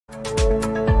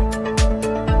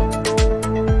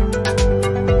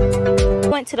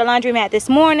to the laundromat this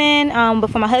morning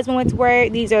before my husband went to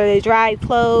work. These are the dried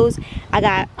clothes. I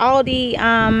got all the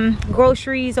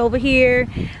groceries over here.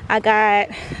 I got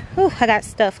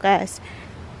stuff, guys.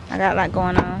 I got a lot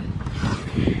going on.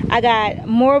 I got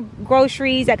more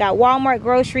groceries. I got Walmart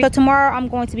groceries. So tomorrow I'm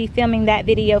going to be filming that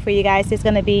video for you guys. It's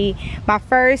going to be my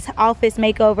first office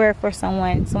makeover for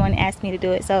someone. Someone asked me to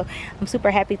do it, so I'm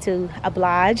super happy to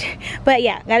oblige. But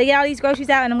yeah, gotta get all these groceries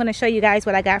out, and I'm going to show you guys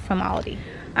what I got from Aldi.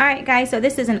 Alright guys, so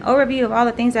this is an overview of all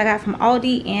the things I got from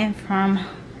Aldi and from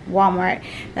Walmart.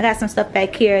 I got some stuff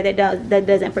back here that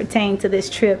doesn't pertain to this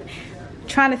trip.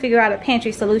 Trying to figure out a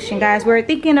pantry solution, guys. We're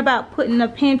thinking about putting a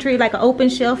pantry, like an open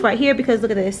shelf right here, because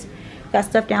look at this, got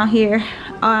stuff down here.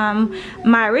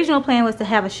 My original plan was to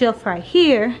have a shelf right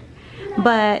here,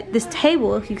 but this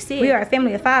table, if you see, we are a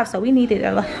family of 5, so we needed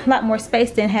a lot more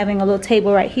space than having a little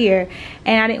table right here.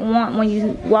 And I didn't want, when you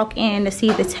walk in, to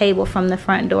see the table from the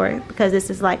front door, because this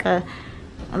is like a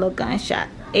little gunshot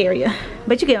area,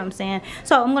 but you get what I'm saying.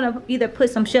 So I'm gonna either put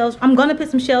some shelves, I'm gonna put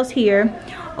some shelves here,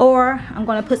 or I'm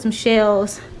gonna put some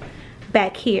shelves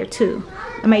back here too.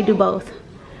 I may do both.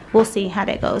 We'll see how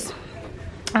that goes.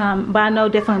 But I know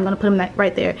definitely I'm gonna put them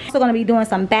right there. Also gonna be doing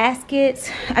some baskets.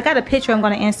 I got a picture I'm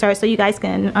gonna insert so you guys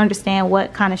can understand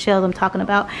what kind of shelves I'm talking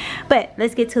about. But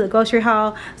let's get to the grocery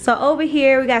haul. So over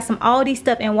here we got some Aldi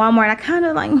stuff and Walmart. I kind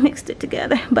of like mixed it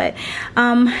together, but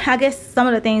I guess some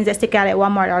of the things that stick out at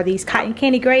Walmart are these cotton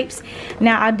candy grapes.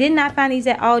 Now I did not find these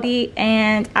at Aldi,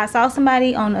 and I saw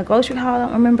somebody on a grocery haul, I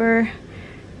don't remember,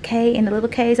 Kay in the little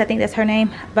K's, I think that's her name,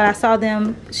 but I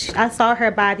saw her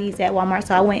buy these at Walmart,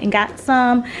 so I went and got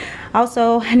some.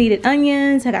 Also, I needed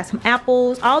onions, I got some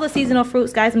apples, all the seasonal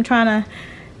fruits, guys. I'm trying to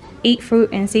eat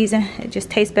fruit in season. It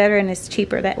just tastes better and it's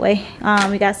cheaper that way.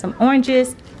 We got some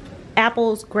oranges,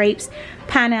 apples, grapes,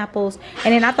 pineapples,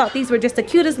 and then I thought these were just the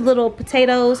cutest little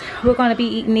potatoes. We're going to be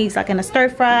eating these like in a stir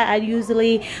fry. I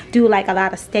usually do like a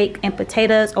lot of steak and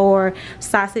potatoes or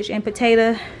sausage and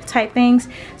potato type things,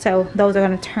 so those are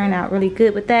going to turn out really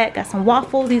good with that. Got some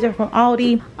waffles. These are from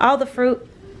Aldi. All the fruit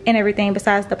and everything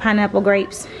besides the pineapple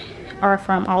grapes are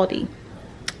from Aldi.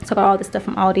 So got all this stuff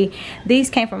from Aldi. These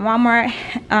came from Walmart.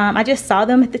 I just saw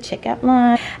them at the checkout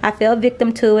line. I fell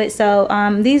victim to it. So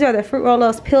these are the fruit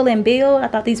roll-ups, Peel and Build. I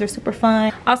thought these were super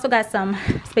fun. Also got some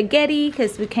spaghetti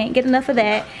because we can't get enough of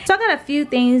that. So I got a few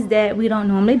things that we don't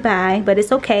normally buy, but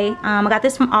it's okay. I got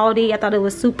this from Aldi. I thought it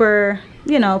was super,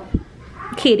 you know,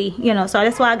 kitty, you know, so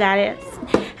that's why I got it.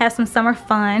 Have some summer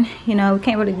fun. You know, we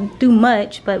can't really do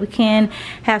much, but we can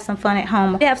have some fun at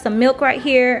home. We have some milk right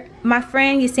here. My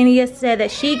friend Yesenia said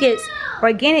that she gets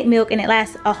organic milk and it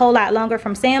lasts a whole lot longer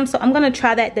from Sam's, so I'm gonna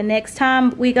try that the next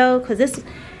time we go, because this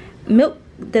milk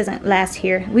doesn't last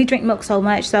here. We drink milk so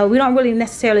much, so we don't really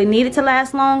necessarily need it to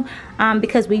last long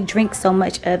because we drink so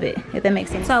much of it, if that makes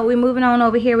sense. So we're moving on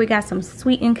over here. We got some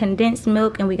sweetened condensed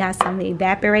milk and we got some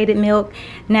evaporated milk.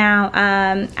 Now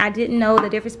I didn't know the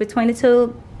difference between the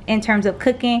two in terms of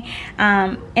cooking,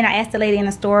 and I asked the lady in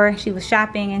the store. She was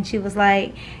shopping and she was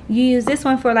like, you use this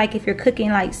one for like if you're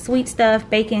cooking like sweet stuff,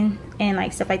 bacon and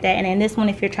like stuff like that, and then this one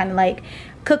if you're trying to like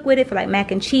cook with it for like mac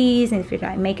and cheese, and if you're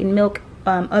like making milk,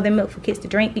 other milk for kids to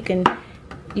drink, you can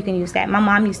use that. My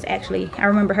mom used to actually, I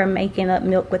remember her making up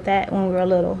milk with that when we were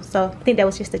little, so I think that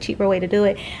was just a cheaper way to do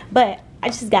it, but I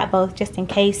just got both just in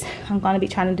case. I'm going to be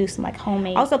trying to do some like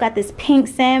homemade. Also got this pink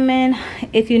salmon.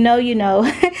 If you know, you know.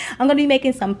 I'm going to be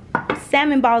making some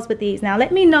salmon balls with these. Now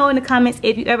let me know in the comments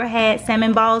if you ever had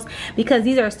salmon balls, because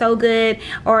these are so good,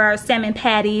 or salmon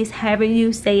patties, however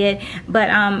you say it,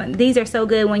 but these are so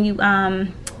good when you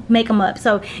make them up.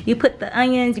 So you put the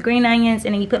onions, green onions,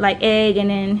 and then you put like egg and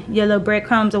then your little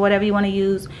breadcrumbs or whatever you want to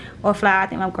use, or flour. I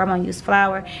think my grandma used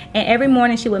flour, and every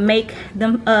morning she would make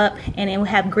them up and then we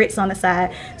have grits on the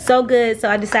side. So good. So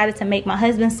I decided to make my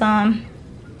husband some,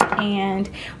 and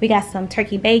we got some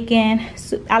turkey bacon.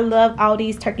 So I love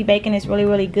Aldi's turkey bacon. It's really,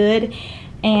 really good.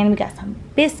 And we got some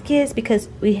biscuits because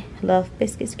we love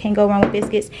biscuits. Can't go wrong with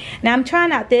biscuits. Now I'm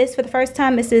trying out this for the first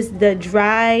time. This is the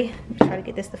dry, let me try to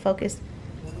get this to focus.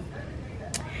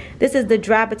 This is the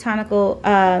dry botanical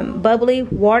bubbly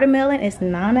watermelon. It's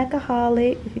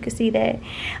non-alcoholic, if you can see that.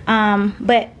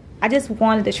 But I just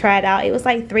wanted to try it out. It was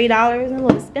like $3, a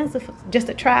little expensive just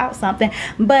to try out something.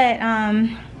 But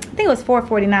I think it was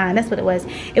 $4.49. That's what it was.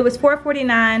 It was $4.49,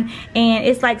 and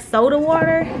it's like soda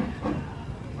water.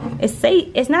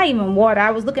 It's not even water. I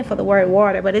was looking for the word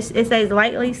water, but it says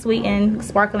lightly sweetened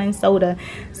sparkling soda.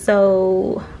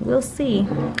 So we'll see.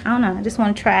 I don't know. I just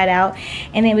want to try it out.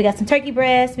 And then we got some turkey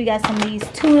breasts. We got some of these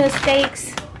tuna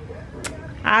steaks.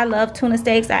 I love tuna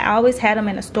steaks. I always had them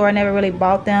in the store. I never really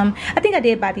bought them. I think I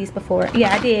did buy these before.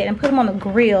 Yeah, I did. And put them on the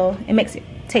grill. It makes it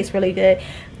tastes really good.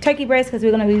 Turkey breast, because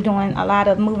we're going to be doing a lot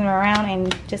of moving around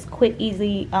and just quick,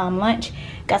 easy lunch.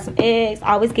 Got some eggs.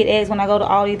 I always get eggs when I go to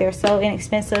Aldi. They're so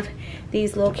inexpensive.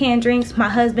 These little canned drinks, my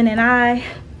husband and I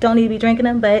don't need to be drinking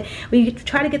them, but we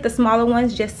try to get the smaller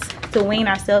ones just to wean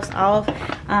ourselves off,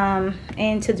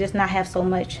 and to just not have so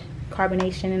much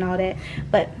carbonation and all that,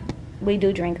 but we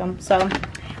do drink them. So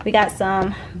we got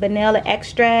some vanilla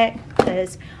extract,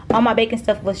 because all my baking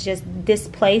stuff was just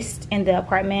displaced in the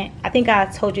apartment. I think I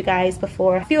told you guys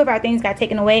before, a few of our things got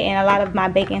taken away and a lot of my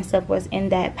baking stuff was in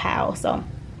that pile. So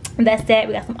that's that.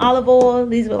 We got some olive oil.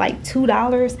 These were like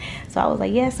 $2, so I was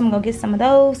like, yes, I'm gonna get some of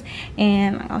those.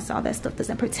 And also all that stuff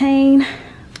doesn't pertain.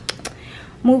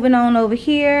 Moving on over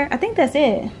here, I think that's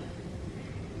it.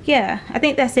 Yeah, I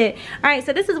think that's it. All right,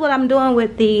 so this is what I'm doing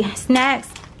with the snacks,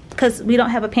 because we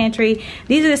don't have a pantry.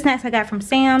 These are the snacks I got from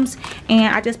Sam's,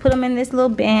 and I just put them in this little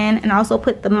bin, and also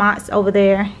put the Mott's over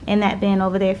there in that bin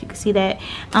over there, if you can see that.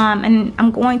 And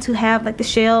I'm going to have like the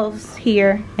shelves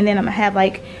here, and then I'm gonna have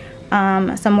like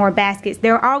some more baskets.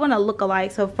 They're all gonna look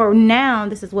alike, so for now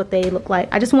this is what they look like.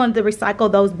 I just wanted to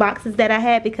recycle those boxes that I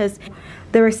had because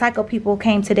the recycle people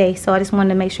came today, so I just wanted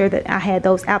to make sure that I had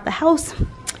those out the house.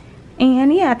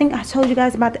 And yeah, I think I told you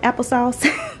guys about the applesauce.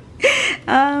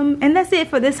 And that's it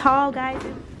for this haul, guys,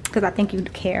 because I think you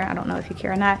care. I don't know if you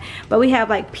care or not, but we have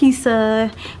like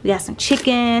pizza, we got some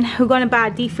chicken. We're going to buy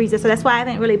a deep freezer, so that's why I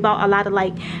haven't really bought a lot of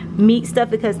like meat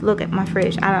stuff, because look at my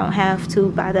fridge. I don't have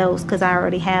to buy those because I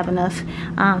already have enough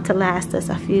to last us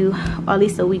a few, or at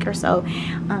least a week or so.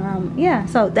 Yeah,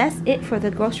 so that's it for the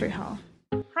grocery haul.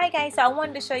 Hi guys, so I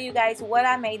wanted to show you guys what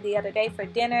I made the other day for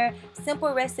dinner.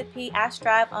 Simple recipe. I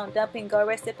strive on dump and go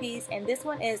recipes, and this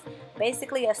one is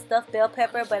basically a stuffed bell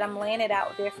pepper, but I'm laying it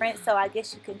out different, so I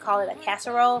guess you can call it a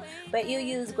casserole. But you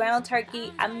use ground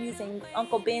turkey. I'm using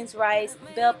Uncle Ben's rice,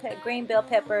 green bell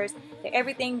peppers, the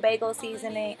everything bagel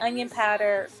seasoning, onion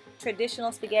powder,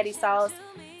 traditional spaghetti sauce,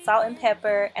 salt and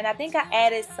pepper, and I think I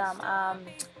added some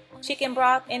chicken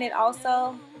broth in it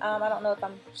also. I don't know if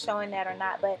I'm showing that or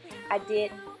not, but I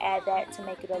did add that to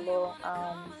make it a little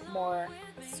more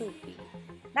soupy.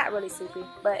 Not really soupy,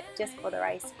 but just for the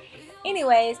rice.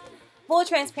 Anyways, full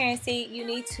transparency, you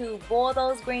need to boil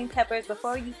those green peppers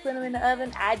before you put them in the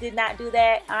oven. I did not do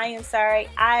that. I am sorry.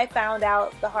 I found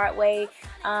out the hard way.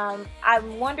 I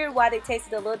wondered why they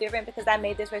tasted a little different, because I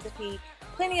made this recipe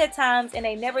plenty of times and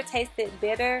they never tasted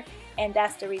bitter, and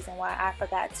that's the reason why I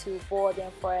forgot to boil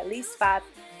them for at least 5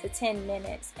 to 10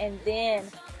 minutes and then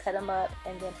cut them up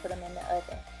and then put them in the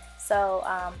oven. So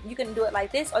you can do it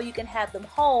like this, or you can have them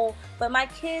whole, but my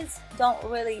kids don't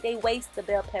really, they waste the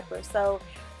bell peppers, so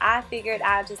I figured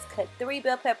I'd just cut 3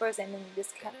 bell peppers and then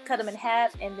just cut them in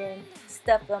half and then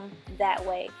stuff them that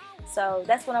way. So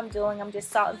that's what I'm doing. I'm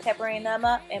just salt and peppering them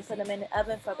up and put them in the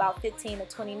oven for about 15 to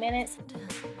 20 minutes.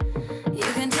 You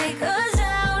can take us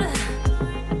out.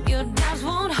 Your doubts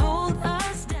won't hold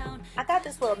us down. I got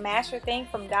this little masher thing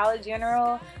from Dollar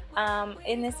General,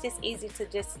 and it's just easy to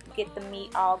just get the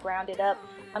meat all grounded up.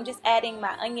 I'm just adding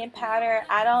my onion powder.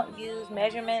 I don't use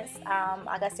measurements.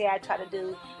 Like I said, I try to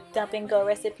do dump and go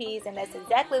recipes, and that's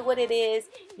exactly what it is.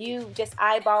 You just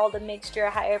eyeball the mixture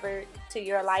however to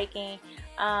your liking.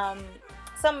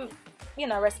 Some, you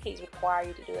know, recipes require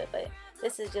you to do it, but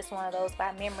this is just one of those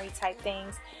by memory type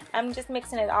things. I'm just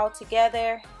mixing it all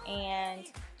together, and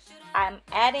I'm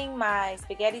adding my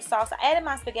spaghetti sauce. I added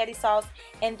my spaghetti sauce,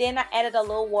 and then I added a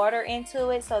little water into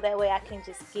it, so that way I can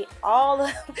just get all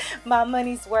of my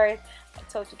money's worth. I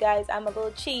told you guys I'm a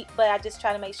little cheap, but I just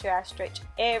try to make sure I stretch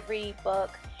every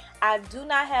buck. I do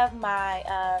not have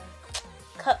my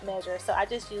cup measure, so I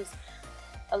just use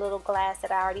a little glass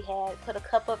that I already had. Put a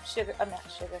cup of sugar, not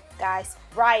sugar, guys,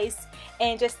 rice,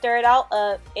 and just stir it all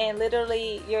up, and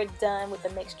literally you're done with the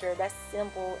mixture. That's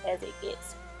simple as it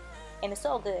gets, and it's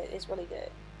so good. It's really good.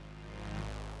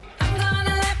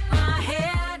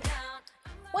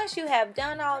 Once you have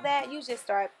done all that, you just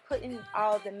start putting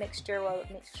all the mixture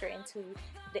into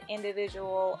the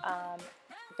individual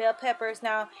bell peppers.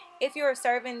 Now, if you're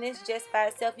serving this just by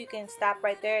itself, you can stop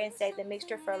right there and save the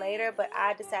mixture for later, but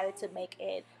I decided to make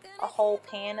it a whole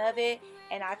pan of it,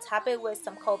 and I top it with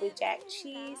some Colby Jack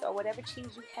cheese or whatever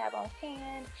cheese you have on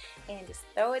hand, and just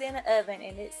throw it in the oven,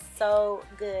 and it's so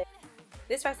good.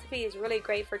 This recipe is really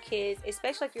great for kids,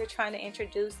 especially if you're trying to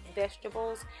introduce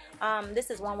vegetables. This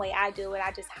is one way I do it.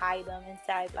 I just hide them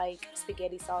inside like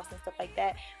spaghetti sauce and stuff like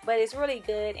that, but it's really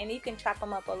good, and you can chop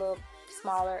them up a little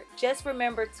smaller. Just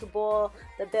remember to boil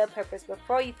the bell peppers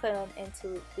before you put them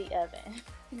into the oven.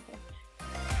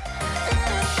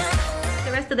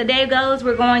 The rest of the day goes,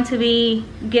 we're going to be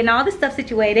getting all the stuff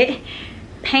situated.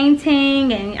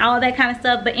 painting and all that kind of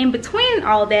stuff. But in between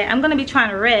all that, I'm gonna be trying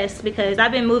to rest because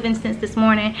I've been moving since this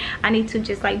morning. I need to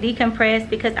just like decompress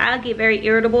because I get very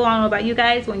irritable. I don't know about you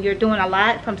guys, when you're doing a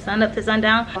lot from sun up to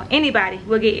sundown. Anybody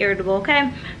will get irritable,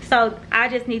 okay? So I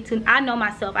just need to, I know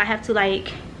myself, I have to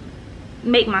like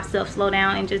make myself slow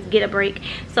down and just get a break.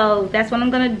 So that's what I'm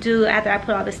gonna do after I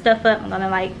put all this stuff up. I'm gonna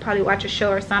like probably watch a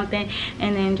show or something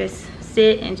and then just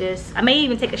sit and just, I may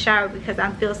even take a shower because I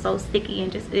feel so sticky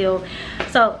and just ill.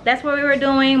 So that's what we were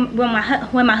doing. When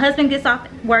my husband gets off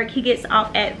work, he gets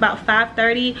off at about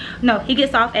 5:30. No, he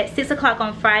gets off at 6 o'clock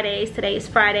on Fridays. Today is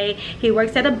Friday. He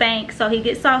works at a bank, so he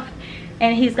gets off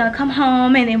and he's gonna come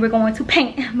home and then we're going to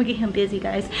paint. I'm gonna get him busy,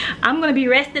 guys. I'm gonna be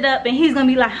rested up and he's gonna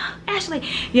be like, Ashley,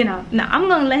 you know, no, I'm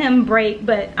gonna let him break,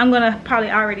 but I'm gonna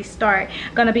probably already start.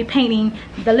 Gonna be painting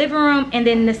the living room and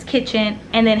then this kitchen,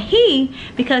 and then he,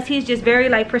 because he's just very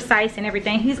like precise and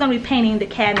everything, he's gonna be painting the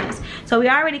cabinets. So we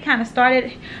already kind of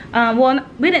started, well,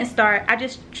 we didn't start, I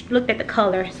just looked at the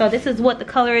color. So this is what the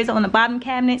color is on the bottom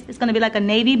cabinets. It's gonna be like a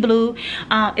navy blue.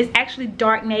 It's actually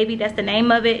dark navy, that's the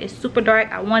name of it. It's super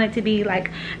dark. I want it to be like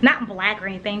not black or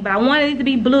anything, but I wanted it to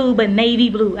be blue, but navy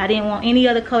blue. I didn't want any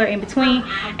other color in between.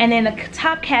 And then the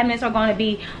top cabinets are going to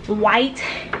be white.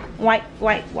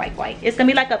 It's gonna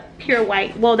be like a pure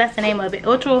white. Well, that's the name of it.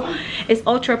 It's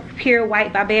ultra pure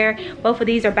white by Bear. Both of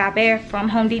these are by Bear from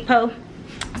Home Depot.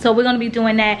 So we're gonna be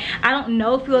doing that. I don't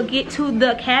know if we'll get to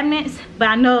the cabinets, but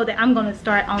I know that I'm gonna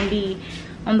start on the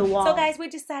wall. So guys, we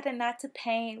decided not to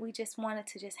paint. We just wanted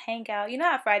to just hang out. You know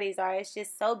how Fridays are. It's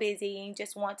just so busy and you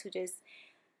just want to just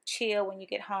chill when you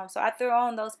get home. So I threw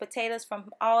on those potatoes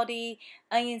from Aldi,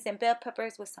 onions and bell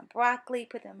peppers with some broccoli,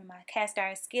 put them in my cast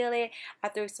iron skillet. I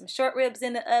threw some short ribs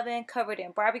in the oven, covered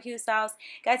in barbecue sauce.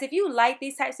 Guys, if you like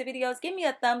these types of videos, give me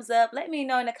a thumbs up. Let me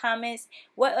know in the comments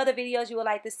what other videos you would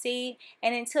like to see.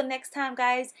 And until next time,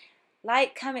 guys,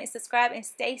 like, comment, subscribe, and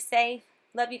stay safe.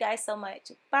 Love you guys so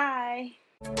much. Bye.